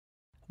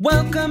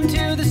Welcome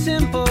to the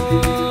Simple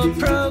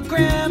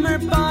Programmer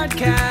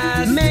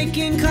Podcast,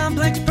 making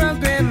complex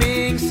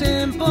programming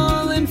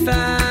simple and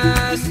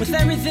fast, with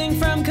everything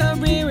from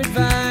career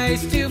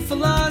advice to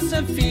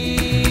philosophy.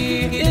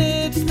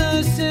 It's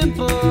the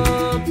Simple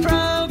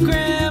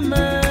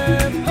Programmer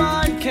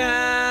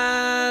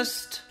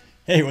Podcast.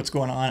 Hey, what's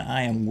going on?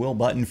 I am Will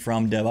Button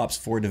from DevOps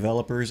for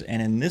Developers,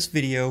 and in this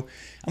video,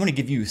 I'm going to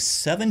give you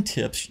 7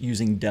 tips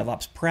using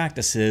DevOps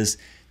practices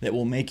that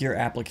will make your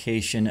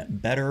application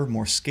better,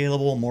 more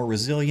scalable, more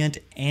resilient,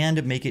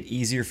 and make it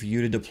easier for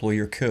you to deploy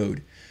your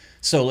code.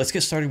 So let's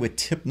get started with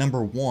tip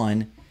number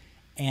 1.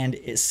 And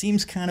it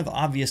seems kind of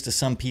obvious to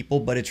some people,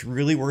 but it's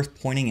really worth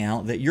pointing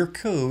out that your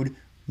code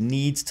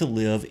needs to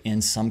live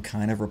in some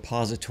kind of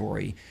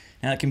repository.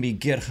 Now it can be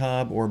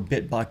GitHub or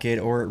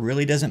Bitbucket, or it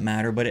really doesn't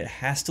matter, but it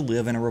has to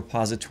live in a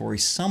repository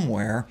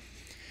somewhere.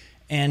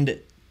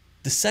 And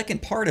the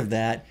second part of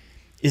that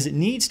is it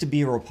needs to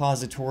be a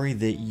repository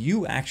that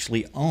you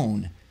actually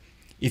own.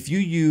 If you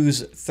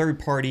use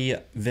third-party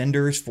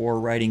vendors for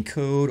writing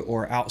code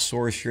or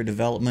outsource your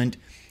development,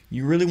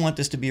 you really want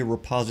this to be a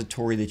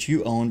repository that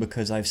you own,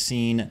 because I've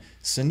seen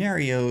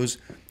scenarios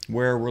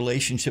where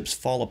relationships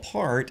fall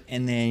apart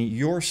and then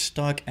you're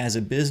stuck as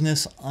a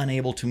business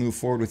unable to move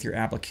forward with your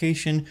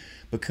application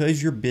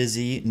because you're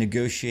busy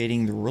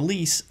negotiating the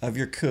release of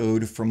your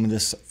code from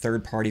this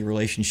third-party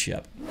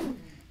relationship.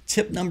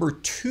 Tip number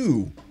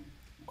 2.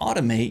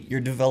 Automate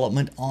your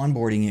development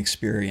onboarding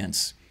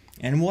experience.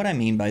 And what I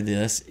mean by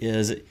this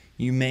is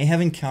you may have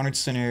encountered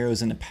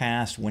scenarios in the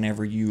past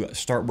whenever you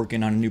start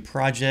working on a new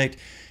project,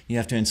 you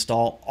have to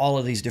install all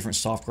of these different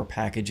software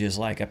packages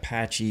like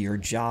Apache or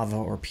Java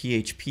or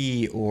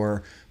PHP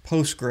or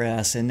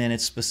Postgres, and then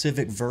it's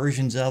specific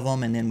versions of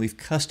them, and then we've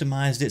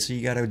customized it so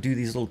you got to do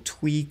these little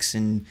tweaks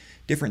and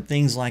different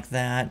things like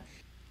that.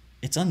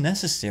 It's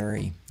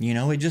unnecessary.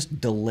 It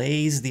just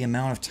delays the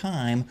amount of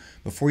time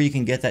before you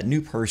can get that new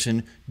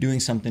person doing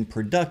something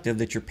productive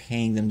that you're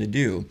paying them to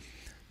do.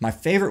 My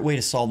favorite way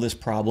to solve this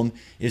problem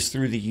is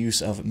through the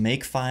use of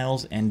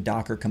Makefiles and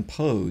Docker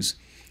Compose,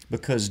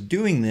 because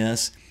doing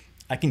this,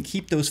 I can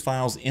keep those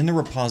files in the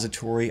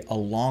repository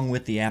along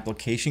with the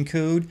application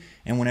code,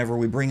 and whenever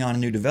we bring on a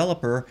new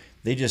developer,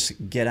 they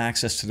just get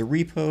access to the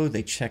repo,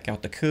 they check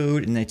out the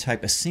code, and they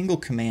type a single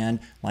command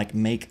like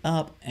make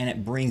up, and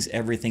it brings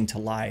everything to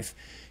life.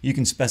 You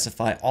can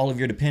specify all of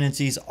your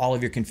dependencies, all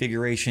of your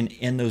configuration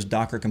in those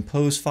Docker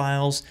Compose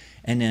files,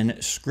 and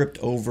then script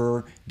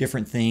over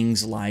different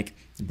things like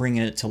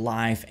bringing it to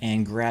life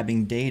and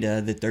grabbing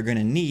data that they're going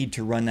to need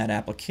to run that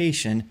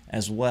application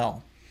as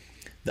well.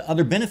 The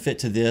other benefit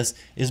to this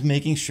is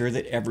making sure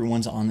that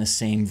everyone's on the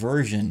same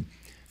version.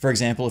 For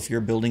example, if you're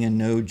building a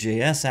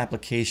Node.js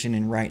application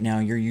and right now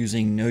you're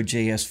using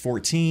Node.js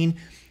 14,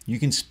 you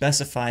can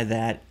specify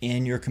that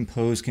in your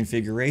Compose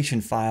configuration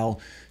file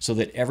so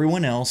that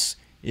everyone else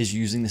is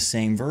using the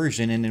same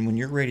version, and then when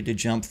you're ready to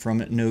jump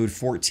from Node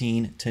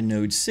 14 to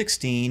Node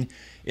 16,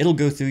 it'll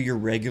go through your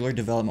regular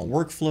development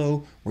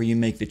workflow where you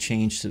make the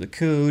change to the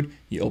code,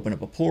 you open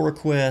up a pull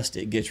request,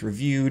 it gets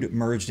reviewed,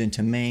 merged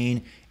into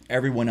main,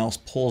 everyone else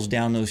pulls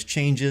down those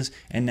changes,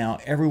 and now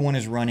everyone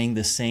is running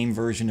the same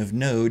version of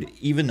Node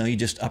even though you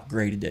just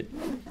upgraded it.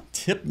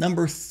 Tip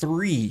number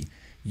 3,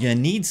 you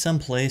need some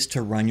place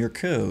to run your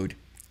code.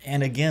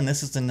 And again,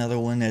 this is another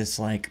one that's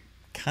like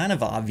kind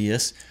of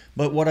obvious,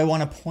 but what I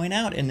want to point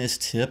out in this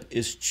tip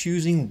is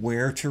choosing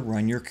where to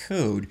run your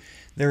code.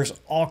 There's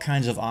all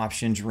kinds of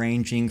options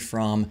ranging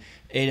from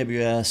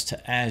AWS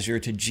to Azure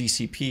to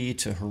GCP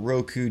to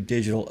Heroku,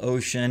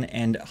 DigitalOcean,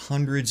 and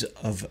hundreds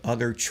of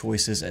other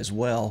choices as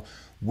well.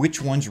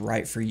 Which one's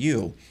right for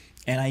you?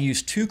 And I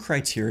use 2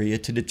 criteria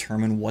to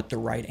determine what the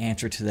right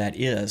answer to that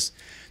is.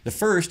 The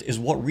first is,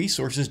 what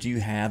resources do you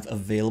have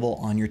available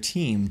on your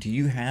team? Do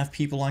you have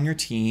people on your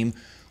team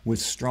with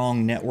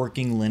strong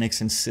networking, Linux,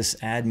 and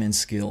sysadmin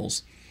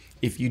skills?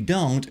 If you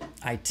don't,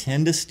 I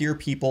tend to steer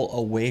people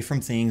away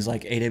from things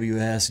like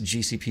AWS,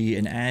 GCP,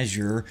 and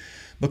Azure,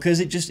 because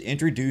it just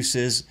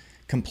introduces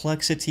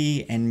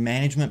complexity and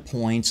management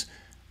points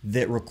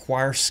that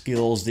require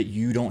skills that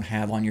you don't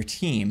have on your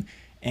team.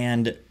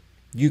 And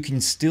you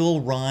can still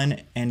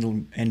run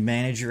and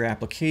manage your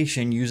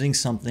application using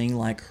something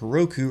like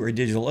Heroku or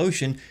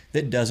DigitalOcean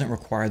that doesn't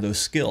require those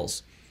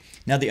skills.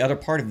 Now, the other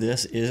part of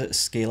this is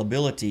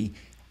scalability.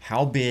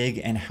 How big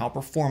and how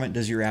performant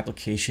does your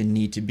application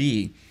need to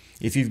be?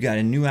 If you've got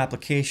a new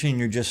application and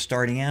you're just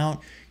starting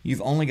out,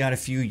 you've only got a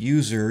few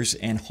users,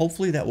 and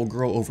hopefully that will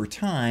grow over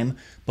time,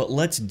 but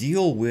let's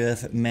deal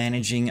with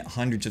managing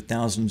hundreds of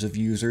thousands of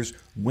users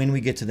when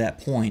we get to that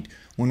point.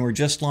 When we're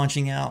just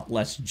launching out,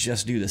 let's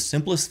just do the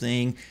simplest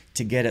thing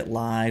to get it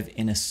live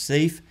in a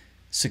safe,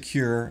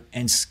 secure,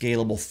 and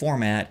scalable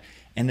format.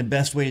 And the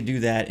best way to do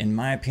that, in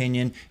my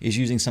opinion, is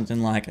using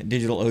something like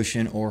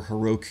DigitalOcean or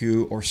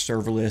Heroku or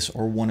Serverless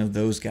or one of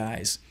those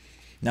guys.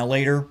 Now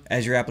later,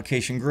 as your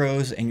application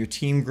grows and your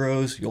team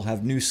grows, you'll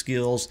have new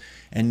skills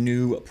and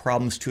new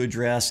problems to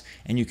address,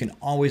 and you can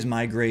always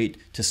migrate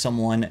to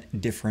someone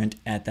different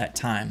at that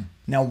time.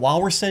 Now,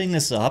 while we're setting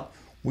this up,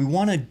 we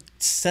want to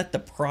set the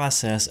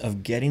process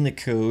of getting the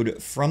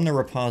code from the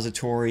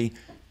repository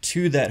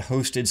to that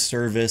hosted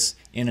service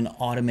in an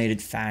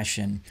automated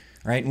fashion,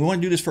 right? And we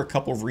want to do this for a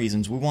couple of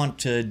reasons. We want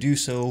to do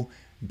so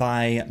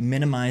by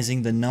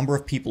minimizing the number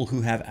of people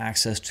who have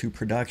access to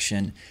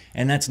production.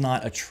 And that's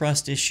not a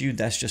trust issue,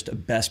 that's just a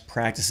best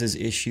practices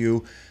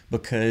issue,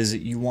 because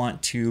you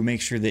want to make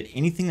sure that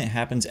anything that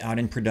happens out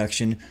in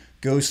production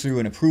goes through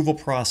an approval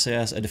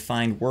process, a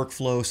defined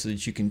workflow, so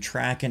that you can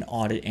track and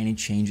audit any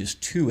changes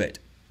to it.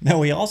 Now,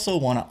 we also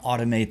want to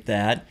automate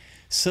that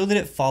so that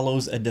it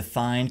follows a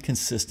defined,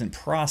 consistent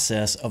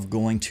process of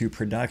going to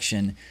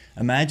production.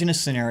 Imagine a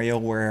scenario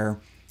where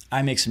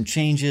I make some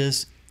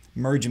changes,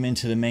 merge them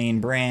into the main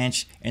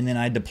branch, and then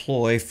I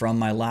deploy from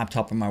my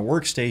laptop or my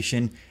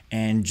workstation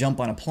and jump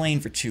on a plane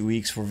for 2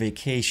 weeks for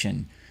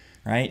vacation,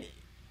 right?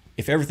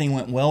 If everything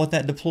went well with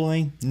that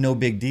deploy, no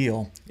big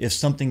deal. If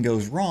something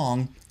goes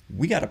wrong,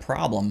 we got a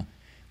problem.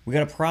 We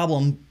got a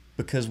problem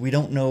because we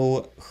don't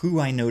know who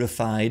I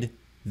notified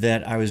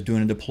that I was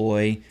doing a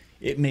deploy.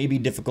 It may be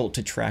difficult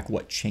to track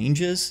what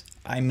changes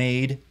I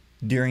made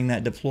during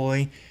that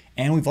deploy.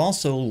 And we've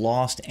also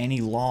lost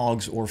any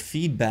logs or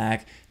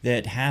feedback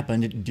that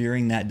happened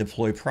during that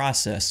deploy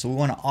process. So we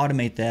want to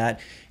automate that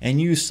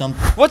and use some.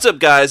 What's up,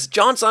 guys?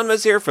 John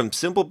Sonmez here from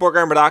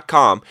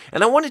SimpleProgrammer.com,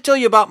 and I want to tell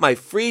you about my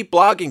free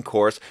blogging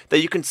course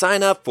that you can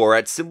sign up for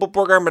at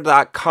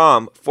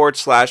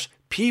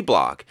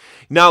SimpleProgrammer.com/pblog.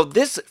 Now,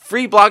 this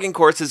free blogging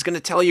course is going to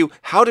tell you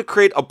how to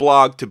create a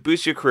blog to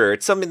boost your career.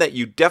 It's something that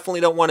you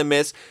definitely don't want to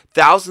miss.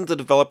 Thousands of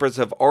developers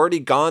have already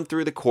gone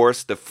through the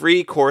course, the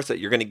free course that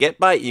you're going to get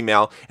by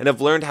email, and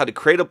have learned how to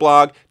create a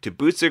blog to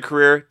boost their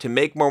career, to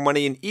make more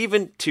money, and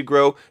even to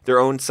grow their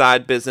own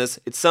side business.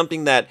 It's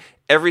something that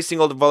every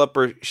single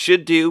developer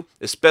should do,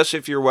 especially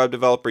if you're a web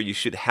developer. You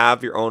should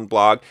have your own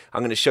blog. I'm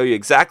going to show you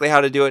exactly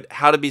how to do it,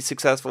 how to be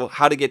successful,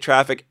 how to get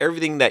traffic,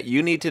 everything that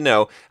you need to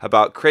know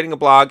about creating a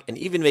blog and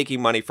even making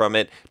money from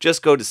it.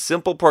 Just go to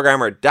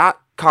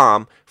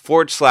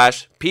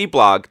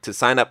simpleprogrammer.com/pblog to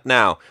sign up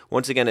now.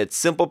 Once again, it's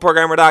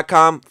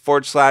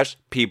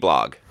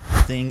simpleprogrammer.com/pblog.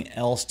 Thing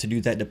else to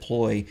do that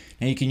deploy.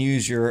 Now you can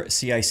use your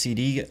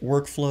CI/CD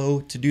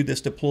workflow to do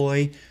this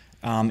deploy.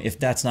 If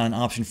that's not an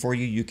option for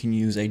you, you can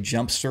use a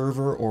jump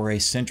server or a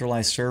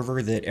centralized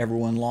server that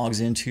everyone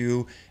logs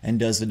into and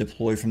does the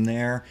deploy from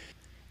there.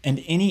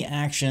 And any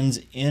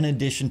actions in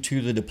addition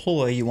to the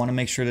deploy, you want to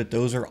make sure that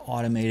those are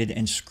automated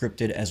and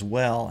scripted as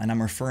well. And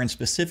I'm referring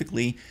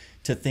specifically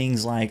to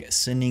things like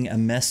sending a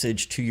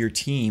message to your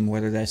team,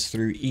 whether that's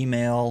through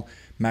email,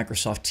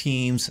 Microsoft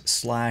Teams,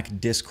 Slack,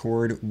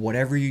 Discord,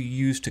 whatever you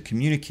use to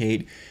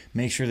communicate.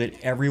 Make sure that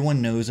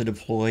everyone knows a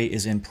deploy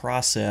is in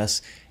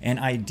process, and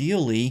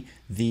ideally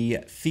the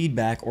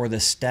feedback or the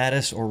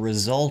status or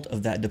result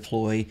of that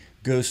deploy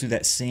goes through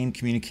that same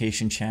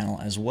communication channel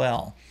as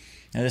well.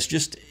 Now, this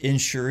just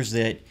ensures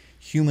that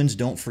humans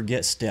don't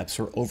forget steps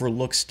or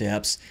overlook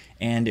steps,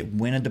 and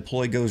when a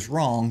deploy goes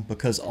wrong,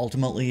 because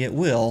ultimately it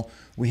will,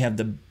 we have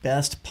the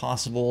best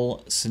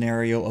possible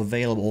scenario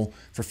available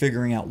for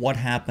figuring out what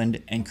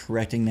happened and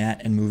correcting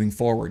that and moving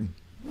forward.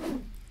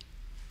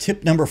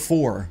 Tip number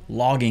 4,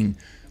 logging.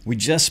 We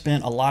just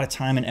spent a lot of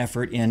time and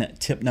effort in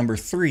tip number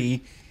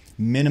 3,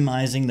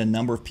 minimizing the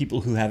number of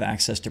people who have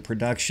access to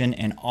production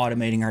and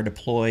automating our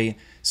deploy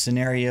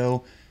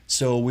scenario.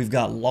 So we've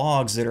got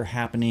logs that are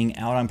happening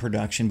out on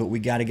production, but we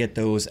got to get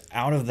those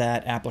out of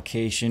that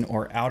application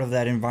or out of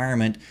that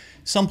environment,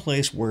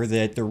 someplace where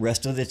that the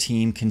rest of the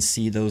team can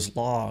see those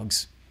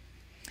logs.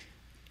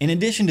 In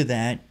addition to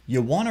that,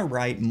 you want to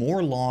write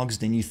more logs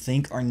than you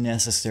think are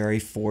necessary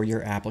for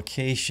your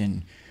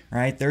application,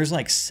 right? There's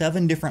like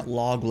 7 different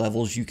log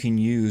levels you can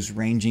use,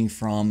 ranging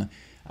from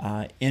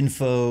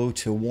info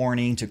to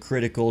warning to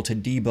critical to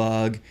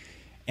debug.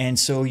 And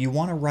so you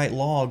want to write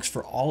logs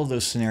for all of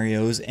those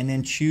scenarios and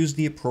then choose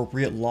the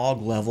appropriate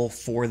log level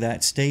for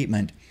that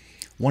statement.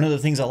 One of the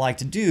things I like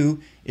to do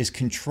is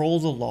control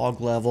the log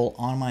level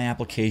on my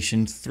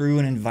application through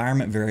an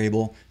environment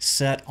variable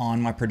set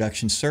on my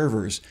production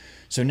servers.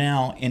 So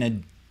now in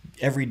an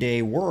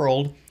everyday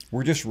world,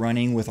 we're just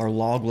running with our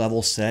log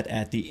level set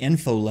at the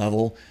info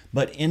level,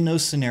 but in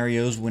those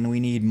scenarios when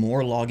we need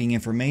more logging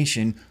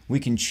information, we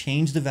can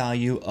change the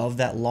value of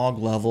that log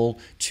level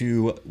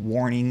to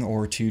warning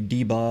or to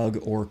debug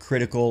or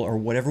critical or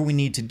whatever we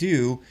need to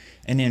do,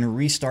 and then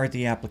restart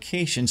the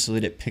application so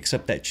that it picks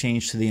up that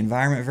change to the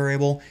environment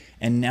variable,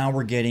 and now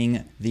we're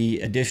getting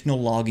the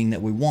additional logging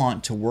that we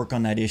want to work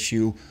on that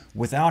issue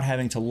without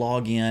having to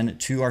log in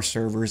to our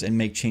servers and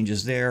make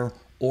changes there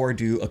or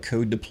do a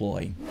code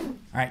deploy.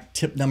 All right,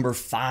 tip number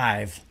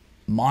 5,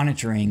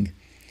 monitoring.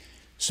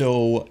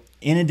 So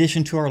in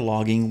addition to our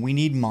logging, we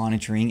need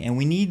monitoring, and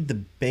we need the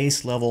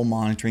base level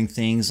monitoring,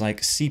 things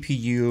like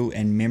CPU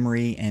and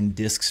memory and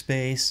disk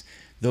space.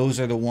 Those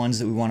are the ones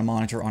that we want to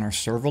monitor on our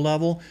server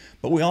level,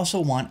 but we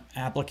also want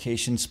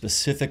application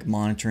specific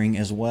monitoring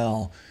as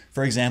well.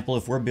 For example,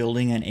 if we're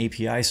building an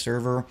API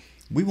server,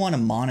 we want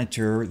to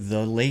monitor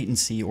the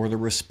latency or the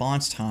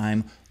response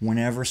time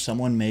whenever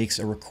someone makes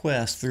a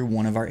request through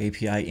one of our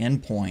API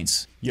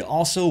endpoints. You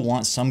also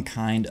want some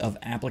kind of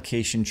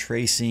application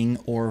tracing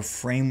or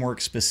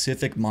framework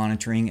specific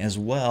monitoring as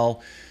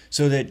well,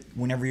 so that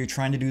whenever you're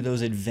trying to do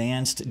those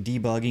advanced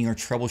debugging or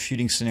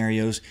troubleshooting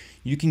scenarios,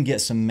 you can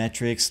get some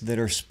metrics that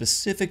are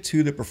specific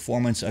to the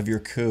performance of your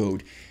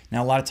code.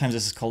 Now, a lot of times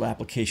this is called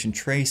application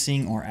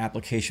tracing or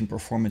application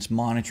performance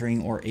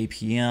monitoring, or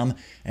APM,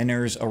 and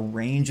there's a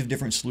range of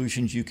different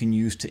solutions you can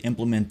use to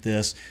implement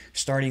this,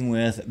 starting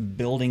with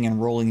building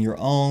and rolling your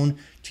own,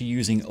 to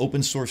using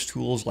open source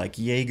tools like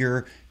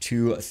Jaeger,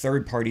 to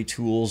third-party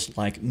tools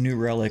like New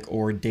Relic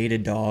or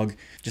Datadog.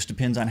 Just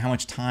depends on how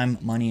much time,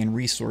 money, and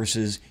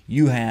resources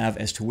you have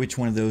as to which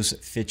one of those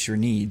fits your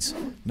needs.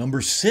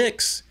 Number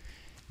 6,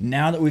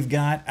 now that we've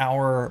got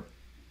our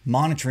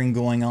monitoring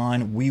going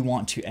on, we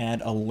want to add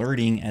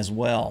alerting as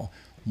well.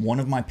 One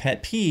of my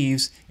pet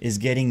peeves is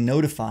getting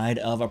notified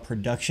of a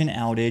production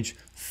outage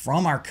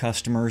from our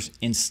customers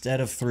instead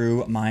of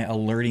through my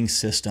alerting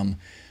system.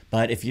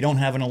 But if you don't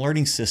have an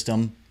alerting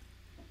system,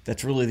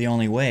 that's really the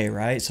only way,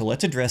 right? So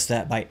let's address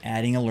that by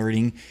adding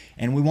alerting.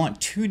 And we want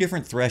 2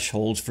 different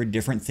thresholds for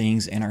different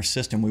things in our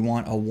system. We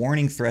want a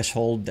warning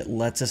threshold that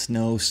lets us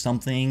know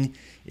something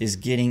is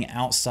getting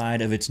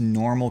outside of its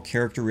normal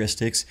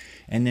characteristics.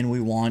 And then we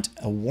want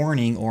a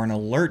warning or an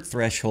alert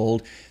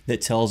threshold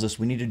that tells us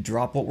we need to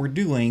drop what we're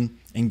doing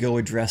and go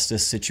address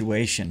this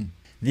situation.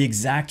 The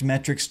exact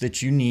metrics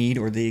that you need,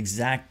 or the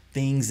exact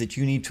things that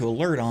you need to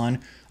alert on,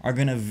 are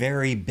going to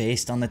vary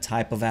based on the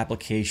type of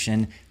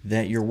application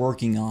that you're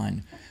working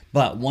on.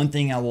 But one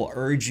thing I will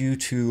urge you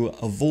to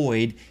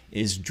avoid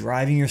is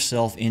driving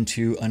yourself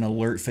into an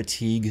alert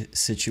fatigue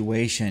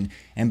situation.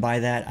 And by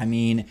that, I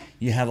mean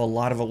you have a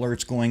lot of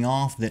alerts going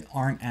off that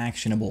aren't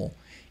actionable.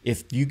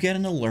 If you get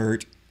an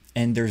alert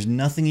and there's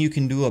nothing you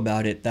can do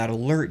about it, that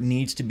alert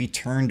needs to be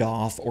turned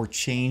off or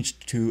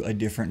changed to a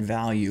different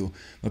value.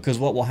 Because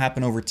what will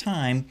happen over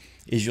time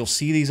is you'll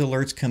see these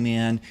alerts come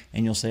in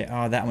and you'll say,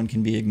 oh, that one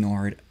can be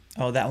ignored.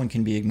 Oh, that one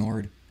can be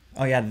ignored.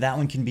 Oh yeah, that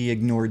one can be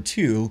ignored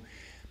too.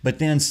 But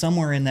then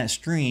somewhere in that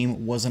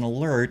stream was an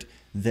alert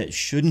that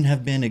shouldn't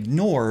have been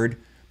ignored,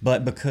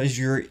 but because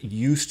you're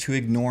used to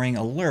ignoring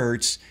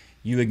alerts,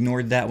 you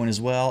ignored that one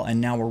as well, and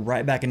now we're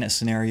right back in that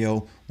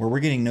scenario where we're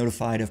getting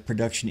notified of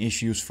production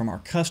issues from our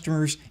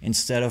customers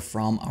instead of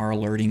from our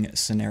alerting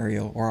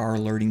scenario or our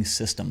alerting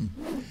system.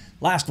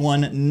 Last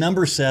one,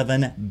 number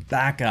 7,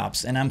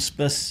 backups. And I'm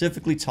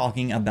specifically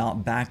talking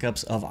about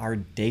backups of our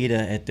data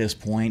at this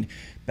point,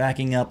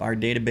 backing up our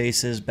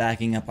databases,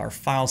 backing up our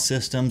file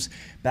systems,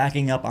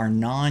 backing up our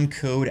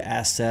non-code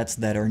assets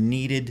that are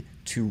needed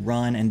to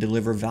run and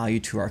deliver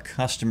value to our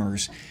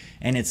customers.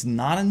 And it's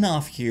not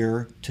enough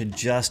here to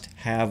just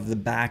have the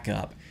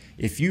backup.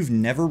 If you've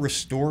never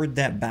restored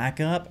that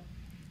backup,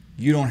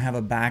 you don't have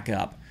a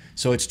backup.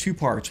 So it's 2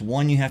 parts.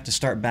 1, you have to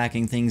start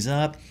backing things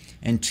up.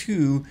 And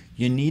 2,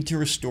 you need to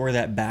restore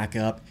that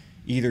backup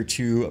either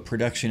to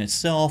production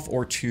itself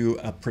or to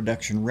a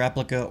production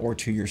replica or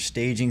to your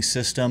staging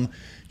system,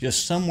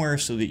 just somewhere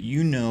so that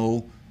you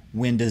know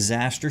when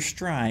disaster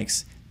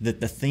strikes that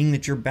the thing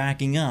that you're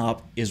backing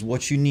up is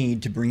what you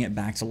need to bring it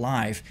back to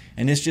life.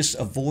 And this just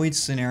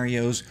avoids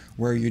scenarios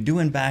where you're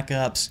doing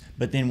backups,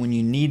 but then when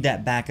you need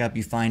that backup,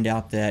 you find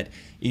out that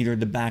either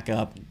the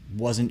backup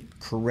wasn't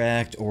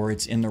correct or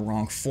it's in the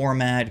wrong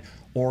format,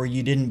 or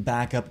you didn't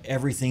back up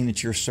everything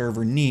that your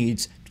server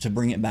needs to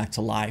bring it back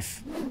to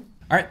life.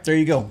 All right, there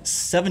you go.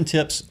 7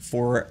 tips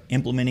for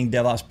implementing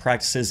DevOps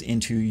practices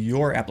into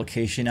your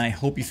application. I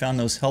hope you found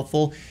those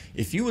helpful.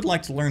 If you would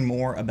like to learn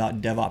more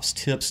about DevOps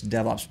tips,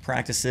 DevOps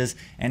practices,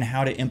 and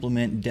how to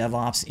implement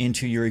DevOps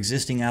into your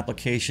existing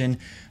application,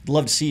 I'd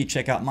love to see you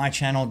check out my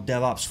channel,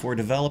 DevOps for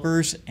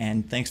Developers.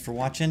 And thanks for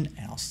watching,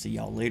 and I'll see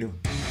y'all later.